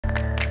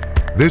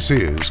This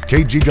is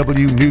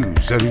KGW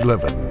News at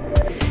 11.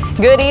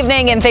 Good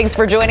evening and thanks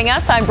for joining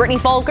us. I'm Brittany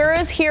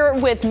Folkers here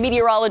with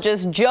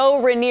meteorologist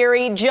Joe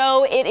Ranieri.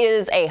 Joe, it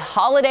is a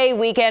holiday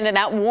weekend and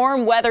that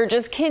warm weather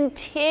just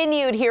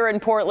continued here in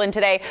Portland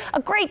today.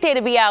 A great day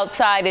to be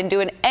outside and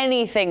doing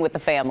anything with the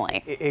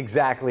family.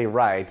 Exactly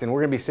right. And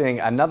we're going to be seeing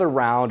another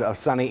round of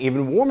sunny,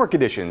 even warmer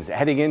conditions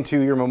heading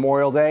into your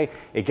Memorial Day.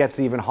 It gets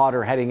even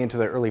hotter heading into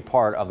the early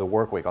part of the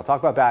work week. I'll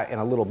talk about that in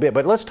a little bit,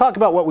 but let's talk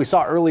about what we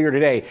saw earlier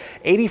today.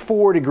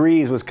 84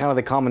 degrees was kind of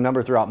the common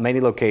number throughout many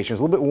locations.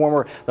 A little bit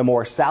warmer the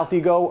more south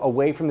you go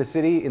away from the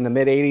city in the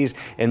mid 80s,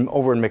 and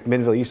over in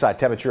McMinnville you saw a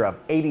temperature of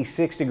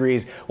 86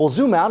 degrees. We'll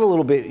zoom out a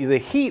little bit. The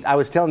heat I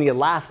was telling you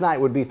last night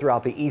would be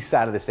throughout the east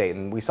side of the state,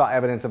 and we saw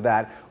evidence of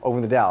that over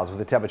in the Dalles with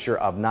a temperature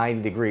of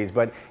 90 degrees.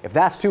 But if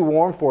that's too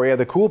warm for you,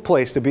 the cool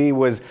place to be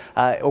was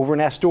over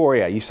in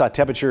Astoria. You saw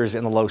temperatures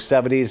in the low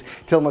 70s.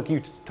 Tillamook,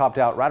 you topped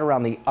out right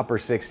around the upper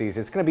 60s.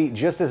 It's going to be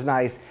just as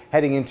nice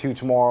heading into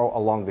tomorrow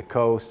along the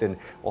coast, and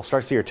we'll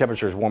start to see your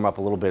temperatures warm up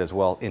a little bit as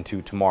well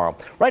into tomorrow.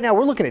 Right now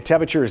we're looking at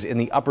temperatures in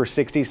the upper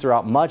 60s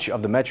throughout much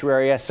of the metro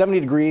area. 70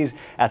 degrees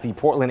at the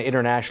Portland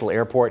International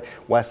Airport.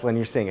 Westland,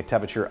 you're seeing a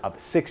temperature of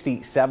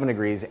 67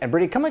 degrees. And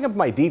Brittany, coming up with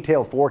my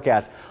detailed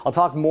forecast, I'll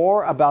talk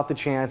more about the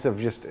chance of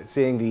just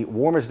seeing the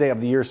warmest day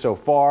of the year so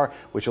far,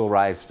 which will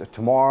rise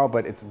tomorrow,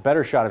 but it's a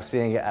better shot of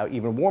seeing an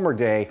even warmer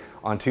day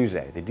on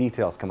Tuesday. The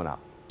details coming up.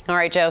 All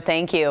right, Joe,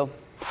 thank you.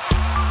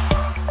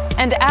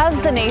 And as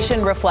the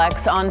nation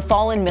reflects on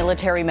fallen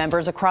military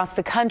members across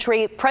the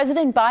country,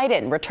 President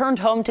Biden returned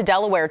home to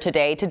Delaware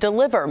today to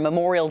deliver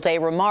Memorial Day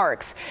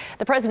remarks.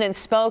 The president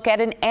spoke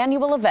at an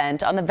annual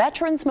event on the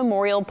Veterans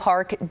Memorial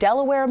Park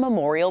Delaware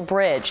Memorial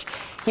Bridge.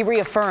 He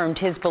reaffirmed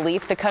his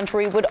belief the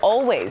country would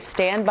always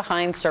stand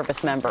behind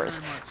service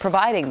members,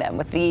 providing them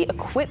with the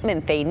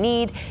equipment they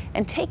need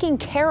and taking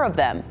care of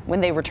them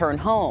when they return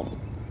home.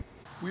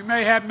 We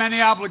may have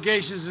many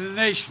obligations as a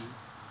nation.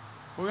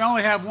 We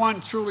only have one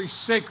truly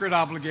sacred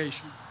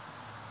obligation,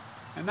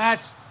 and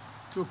that's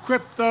to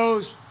equip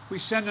those we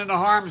send into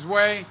harm's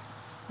way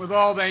with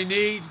all they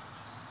need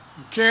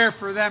and care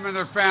for them and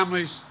their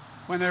families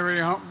when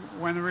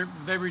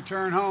they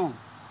return home.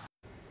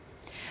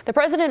 The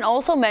president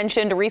also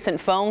mentioned a recent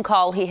phone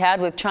call he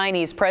had with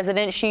Chinese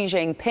President Xi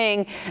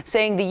Jinping,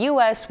 saying the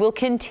U.S. will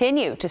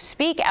continue to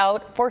speak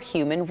out for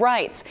human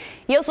rights.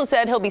 He also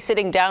said he'll be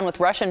sitting down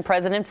with Russian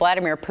President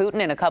Vladimir Putin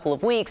in a couple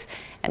of weeks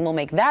and will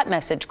make that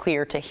message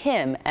clear to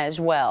him as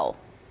well.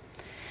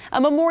 A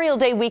Memorial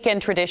Day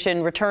weekend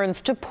tradition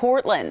returns to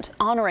Portland,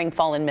 honoring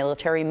fallen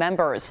military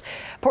members.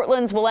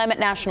 Portland's Willamette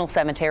National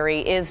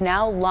Cemetery is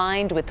now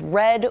lined with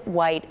red,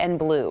 white, and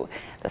blue.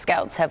 The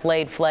Scouts have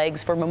laid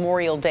flags for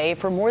Memorial Day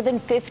for more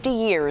than 50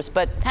 years,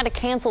 but had to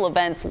cancel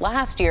events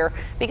last year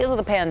because of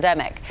the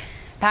pandemic.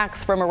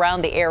 PACs from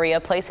around the area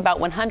place about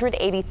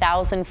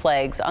 180,000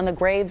 flags on the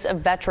graves of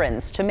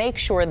veterans to make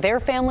sure their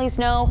families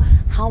know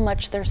how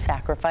much their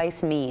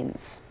sacrifice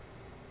means.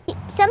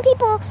 Some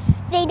people,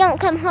 they don't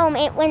come home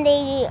when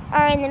they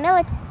are in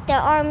the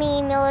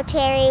army,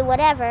 military,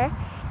 whatever.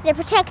 They're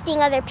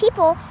protecting other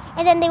people,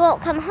 and then they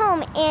won't come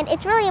home. And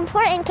it's really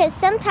important because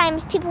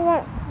sometimes people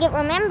won't get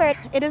remembered.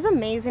 It is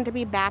amazing to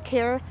be back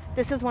here.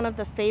 This is one of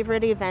the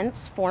favorite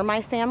events for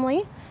my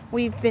family.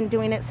 We've been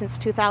doing it since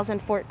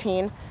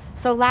 2014.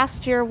 So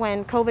last year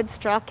when COVID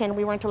struck and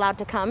we weren't allowed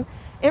to come,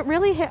 it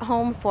really hit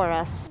home for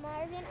us.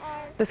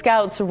 The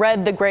Scouts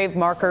read the grave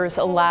markers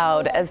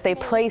aloud as they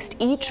placed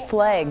each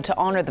flag to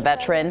honor the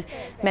veteran.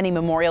 Many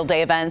Memorial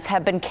Day events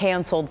have been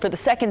canceled for the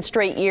second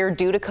straight year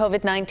due to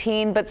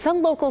COVID-19, but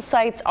some local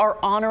sites are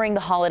honoring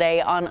the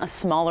holiday on a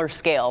smaller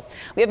scale.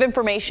 We have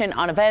information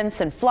on events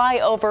and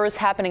flyovers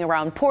happening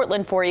around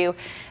Portland for you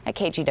at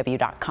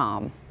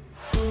KGW.com.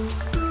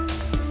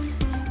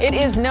 It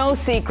is no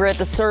secret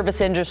the service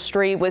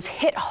industry was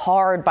hit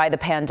hard by the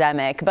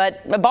pandemic,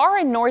 but a bar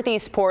in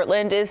Northeast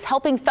Portland is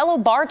helping fellow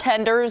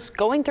bartenders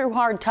going through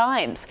hard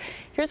times.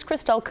 Here's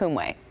Christelle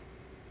Kumwe.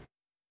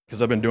 Because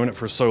I've been doing it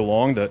for so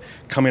long that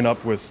coming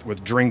up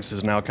with drinks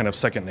is now kind of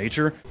second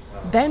nature.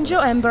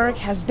 Benjo Emberg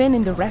has been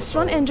in the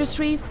restaurant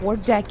industry for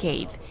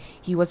decades.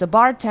 He was a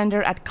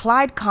bartender at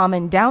Clyde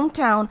Common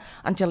downtown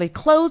until it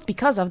closed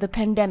because of the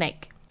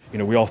pandemic. You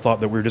know, we all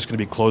thought that we were just going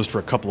to be closed for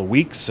a couple of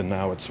weeks, and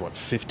now it's,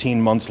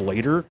 15 months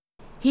later?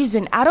 He's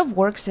been out of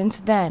work since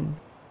then.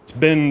 It's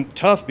been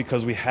tough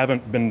because we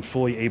haven't been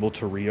fully able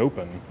to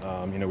reopen.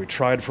 You know, we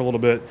tried for a little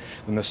bit,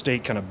 then the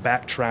state kind of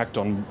backtracked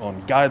on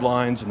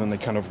guidelines, and then they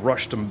kind of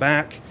rushed them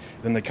back,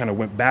 then they kind of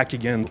went back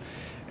again,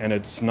 and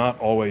it's not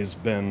always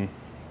been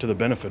to the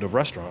benefit of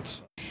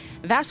restaurants.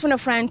 That's when a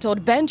friend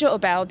told Benjo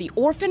about the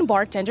Orphan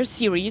Bartender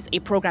Series,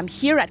 a program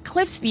here at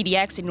Cliffs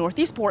PDX in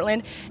Northeast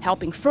Portland,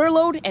 helping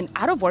furloughed and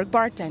out-of-work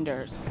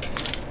bartenders.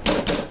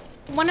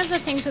 One of the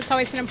things that's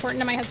always been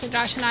important to my husband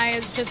Josh and I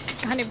is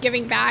just kind of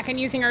giving back and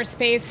using our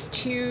space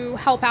to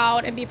help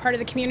out and be part of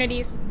the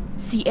communities.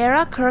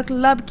 Sierra Kirk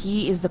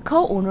Lubke is the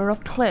co-owner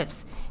of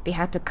Cliffs. They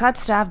had to cut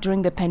staff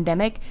during the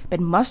pandemic, but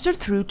mustered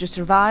through to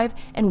survive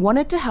and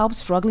wanted to help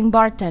struggling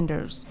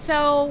bartenders.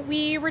 So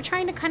we were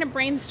trying to kind of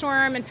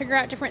brainstorm and figure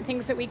out different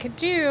things that we could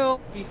do.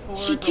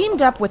 She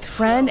teamed up with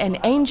friend and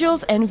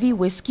Angels Envy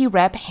whiskey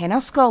rep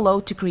Hannah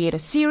Scolo to create a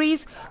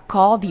series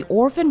called The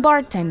Orphan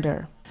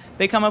Bartender.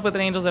 They come up with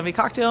an Angels Envy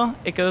cocktail.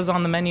 It goes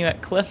on the menu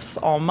at Cliffs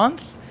all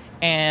month,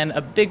 and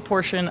a big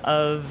portion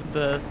of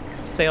the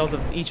sales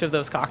of each of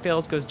those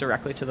cocktails goes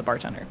directly to the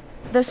bartender.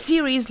 The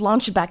series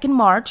launched back in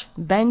March.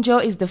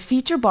 Benjo is the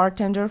feature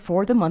bartender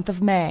for the month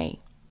of May.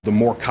 The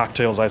more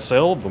cocktails I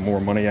sell, the more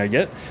money I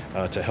get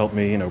to help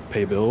me,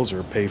 pay bills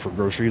or pay for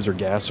groceries or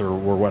gas or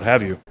what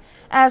have you.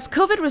 As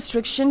COVID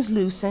restrictions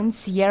loosen,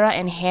 Sierra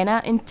and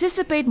Hannah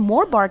anticipate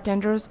more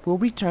bartenders will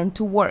return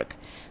to work.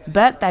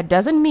 But that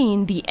doesn't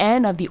mean the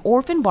end of the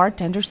Orphan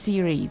Bartender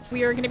series.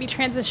 We are going to be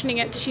transitioning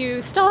it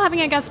to still having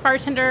a guest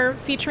bartender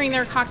featuring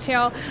their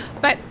cocktail,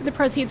 but the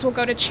proceeds will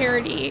go to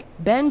charity.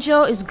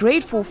 Benjo is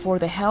grateful for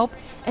the help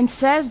and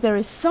says there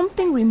is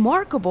something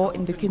remarkable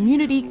in the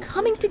community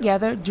coming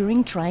together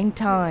during trying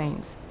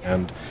times.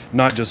 And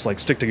not just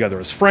stick together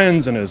as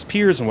friends and as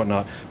peers and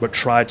whatnot, but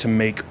try to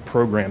make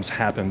programs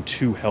happen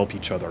to help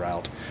each other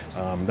out.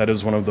 That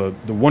is one of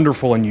the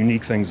wonderful and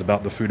unique things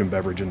about the food and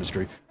beverage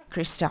industry.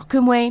 Christelle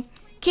Kumwe,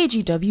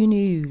 KGW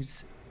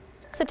News.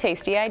 It's a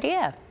tasty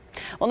idea.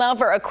 Well, now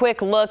for a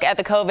quick look at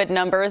the COVID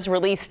numbers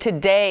released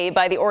today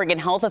by the Oregon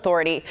Health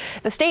Authority.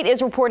 The state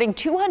is reporting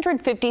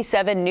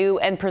 257 new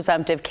and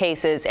presumptive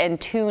cases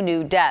and 2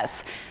 new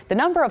deaths. The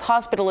number of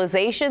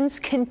hospitalizations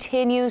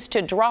continues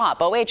to drop.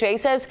 OHA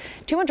says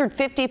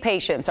 250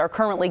 patients are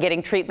currently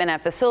getting treatment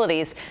at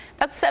facilities.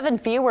 That's 7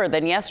 fewer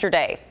than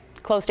yesterday.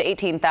 Close to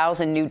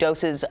 18,000 new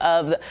doses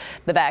of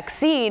the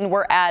vaccine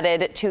were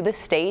added to the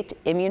state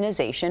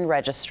immunization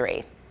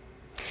registry.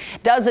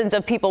 Dozens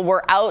of people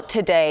were out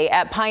today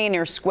at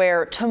Pioneer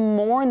Square to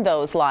mourn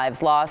those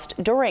lives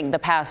lost during the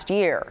past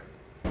year.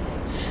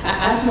 I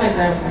asked my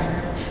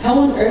grandpa, how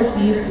on earth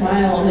do you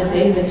smile on the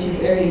day that you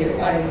bury your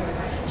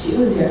wife? She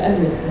was your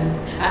everything.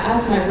 I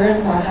asked my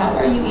grandpa, how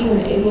are you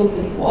even able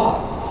to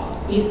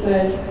walk? He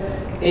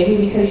said,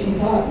 maybe because she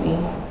taught me.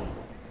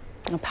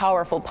 A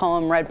powerful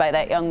poem read by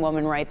that young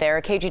woman right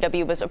there.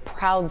 KGW was a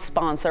proud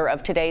sponsor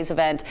of today's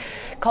event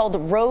called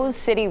Rose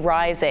City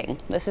Rising.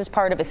 This is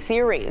part of a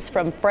series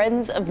from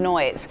Friends of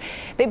Noise.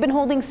 They've been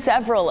holding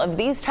several of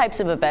these types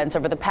of events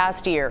over the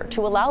past year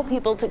to allow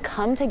people to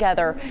come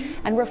together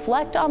and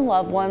reflect on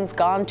loved ones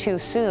gone too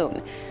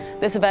soon.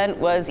 This event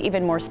was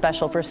even more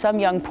special for some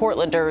young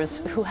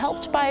Portlanders who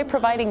helped by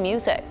providing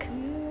music.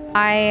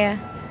 I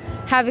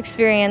have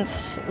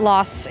experienced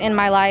loss in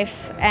my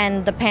life,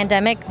 and the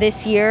pandemic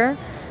this year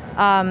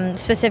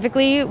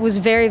specifically was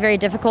very, very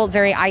difficult,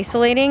 very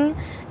isolating,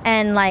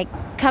 and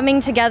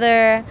coming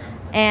together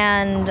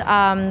and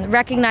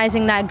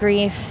recognizing that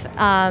grief,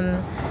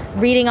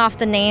 reading off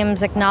the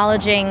names,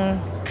 acknowledging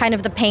kind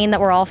of the pain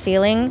that we're all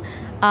feeling,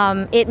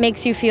 it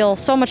makes you feel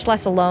so much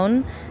less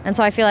alone, and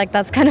so I feel like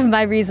that's kind of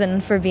my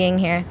reason for being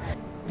here.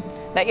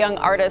 That young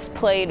artist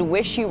played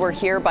Wish You Were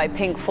Here by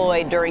Pink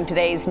Floyd during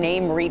today's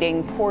name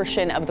reading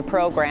portion of the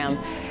program.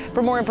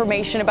 For more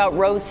information about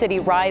Rose City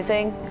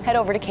Rising, head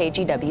over to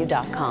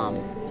KGW.com.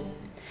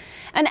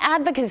 An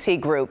advocacy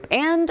group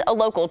and a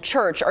local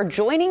church are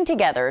joining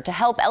together to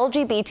help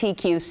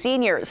LGBTQ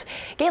seniors.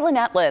 Galen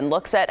Etlin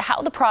looks at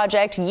how the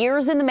project,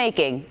 years in the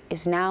making,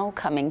 is now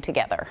coming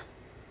together.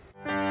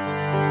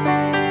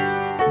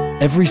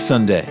 Every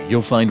Sunday,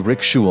 you'll find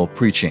Rick Schewel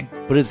preaching.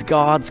 But it's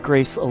God's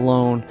grace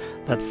alone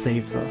that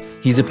saves us.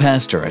 He's a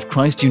pastor at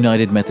Christ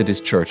United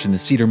Methodist Church in the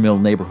Cedar Mill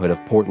neighborhood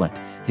of Portland.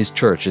 His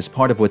church is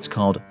part of what's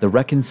called the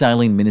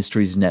Reconciling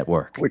Ministries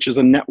Network, which is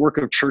a network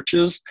of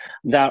churches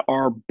that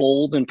are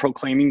bold in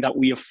proclaiming that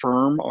we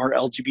affirm our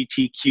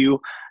LGBTQ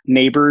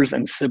neighbors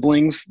and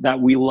siblings, that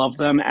we love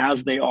them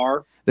as they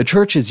are. The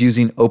church is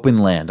using open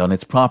land on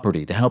its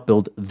property to help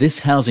build this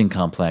housing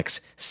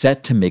complex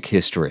set to make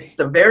history. It's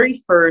the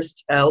very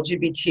first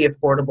LGBT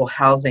affordable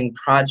housing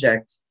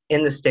project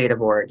in the state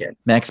of Oregon.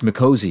 Max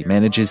McCosey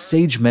manages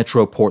Sage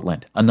Metro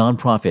Portland, a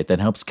nonprofit that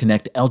helps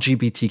connect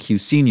LGBTQ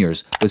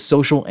seniors with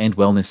social and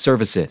wellness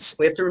services.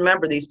 We have to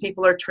remember these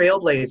people are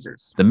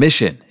trailblazers. The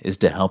mission is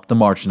to help the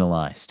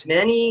marginalized.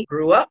 Many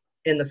grew up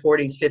in the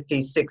 40s,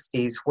 50s,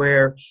 60s,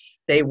 where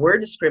they were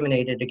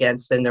discriminated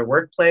against in their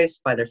workplace,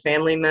 by their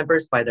family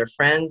members, by their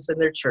friends,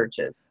 and their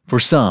churches. For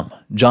some,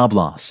 job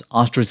loss,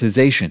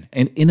 ostracization,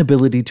 and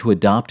inability to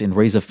adopt and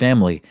raise a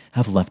family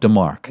have left a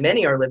mark.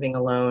 Many are living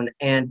alone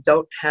and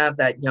don't have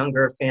that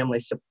younger family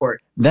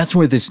support. That's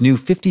where this new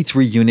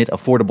 53-unit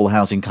affordable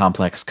housing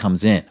complex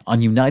comes in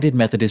on United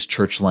Methodist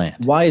Church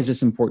land. Why is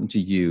this important to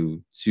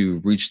you to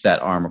reach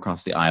that arm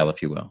across the aisle,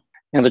 if you will?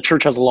 And the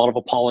church has a lot of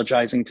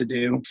apologizing to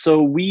do.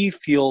 So we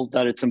feel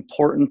that it's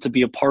important to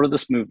be a part of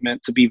this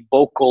movement, to be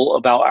vocal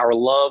about our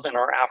love and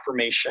our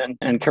affirmation,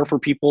 and care for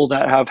people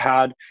that have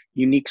had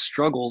unique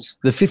struggles.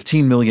 The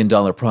 $15 million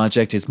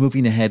project is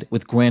moving ahead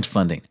with grant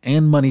funding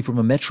and money from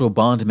a Metro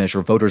bond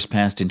measure voters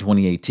passed in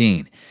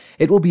 2018.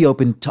 It will be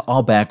open to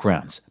all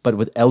backgrounds, but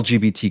with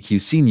LGBTQ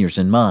seniors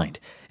in mind.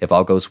 If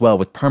all goes well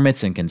with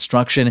permits and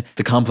construction,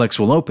 the complex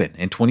will open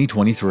in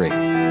 2023.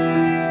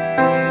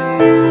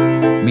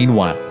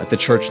 Meanwhile, at the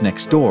church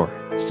next door,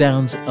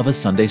 sounds of a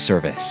Sunday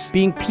service.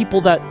 Being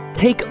people that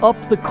take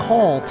up the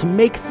call to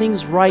make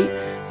things right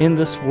in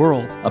this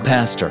world. A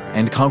pastor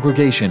and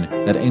congregation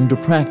that aim to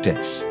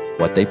practice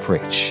what they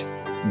preach.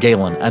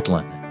 Galen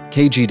Etlin,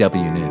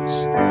 KGW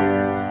News.